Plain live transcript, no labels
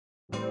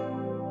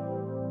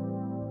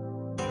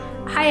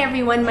Hi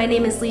everyone, my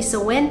name is Lisa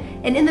Nguyen,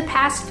 and in the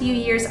past few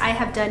years I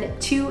have done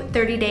 2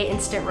 30-day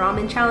instant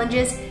ramen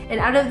challenges, and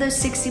out of those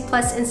 60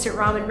 plus instant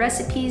ramen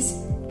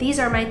recipes, these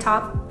are my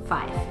top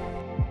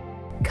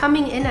 5.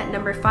 Coming in at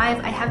number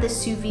 5, I have the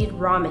sous vide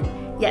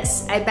ramen.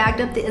 Yes, I bagged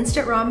up the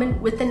instant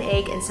ramen with an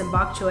egg and some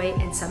bok choy,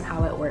 and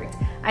somehow it worked.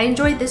 I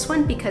enjoyed this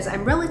one because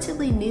I'm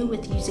relatively new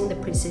with using the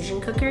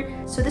precision cooker,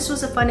 so this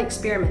was a fun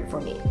experiment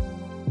for me.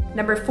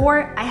 Number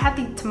 4, I have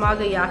the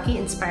tamagoyaki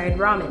inspired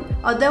ramen.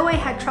 Although I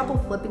had trouble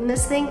flipping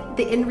this thing,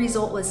 the end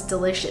result was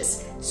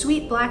delicious.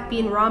 Sweet black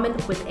bean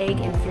ramen with egg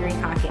and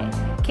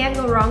furikake. Can't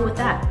go wrong with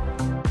that.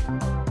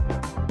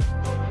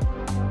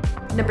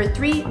 Number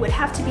 3 would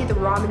have to be the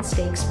ramen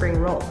steak spring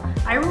roll.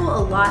 I roll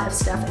a lot of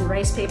stuff in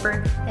rice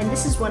paper, and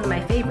this is one of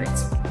my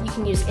favorites. You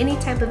can use any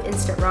type of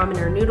instant ramen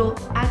or noodle,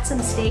 add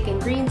some steak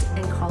and greens,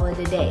 and call it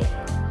a day.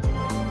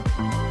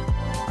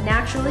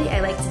 Naturally, I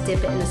like to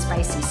dip it in a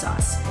spicy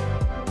sauce.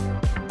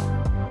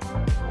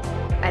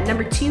 At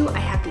number 2, I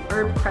have the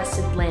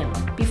herb-crusted lamb.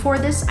 Before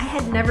this, I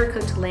had never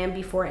cooked lamb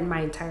before in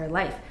my entire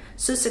life,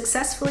 so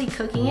successfully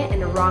cooking it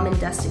in a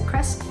ramen-dusted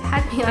crust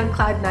had me on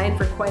cloud 9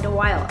 for quite a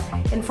while.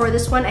 And for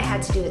this one, I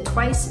had to do it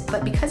twice,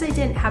 but because I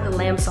didn't have the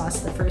lamb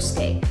sauce the first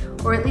day,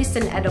 or at least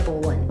an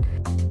edible one.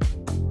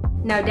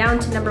 Now down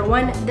to number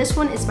 1, this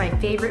one is my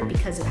favorite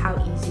because of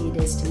how easy it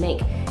is to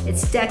make.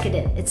 It's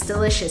decadent, it's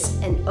delicious,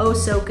 and oh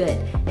so good.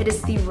 It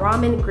is the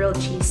ramen grilled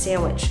cheese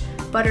sandwich.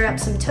 Butter up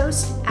some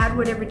toast, add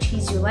whatever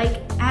cheese you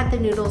like, add the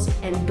noodles,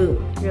 and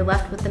boom, you're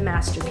left with the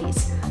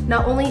masterpiece.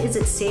 Not only is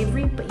it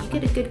savory, but you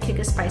get a good kick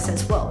of spice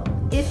as well,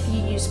 if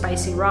you use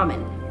spicy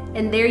ramen.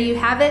 And there you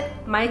have it,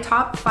 my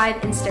top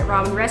 5 instant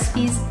ramen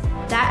recipes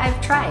that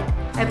I've tried.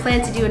 I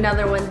plan to do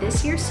another one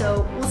this year,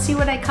 so we'll see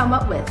what I come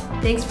up with.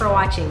 Thanks for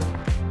watching.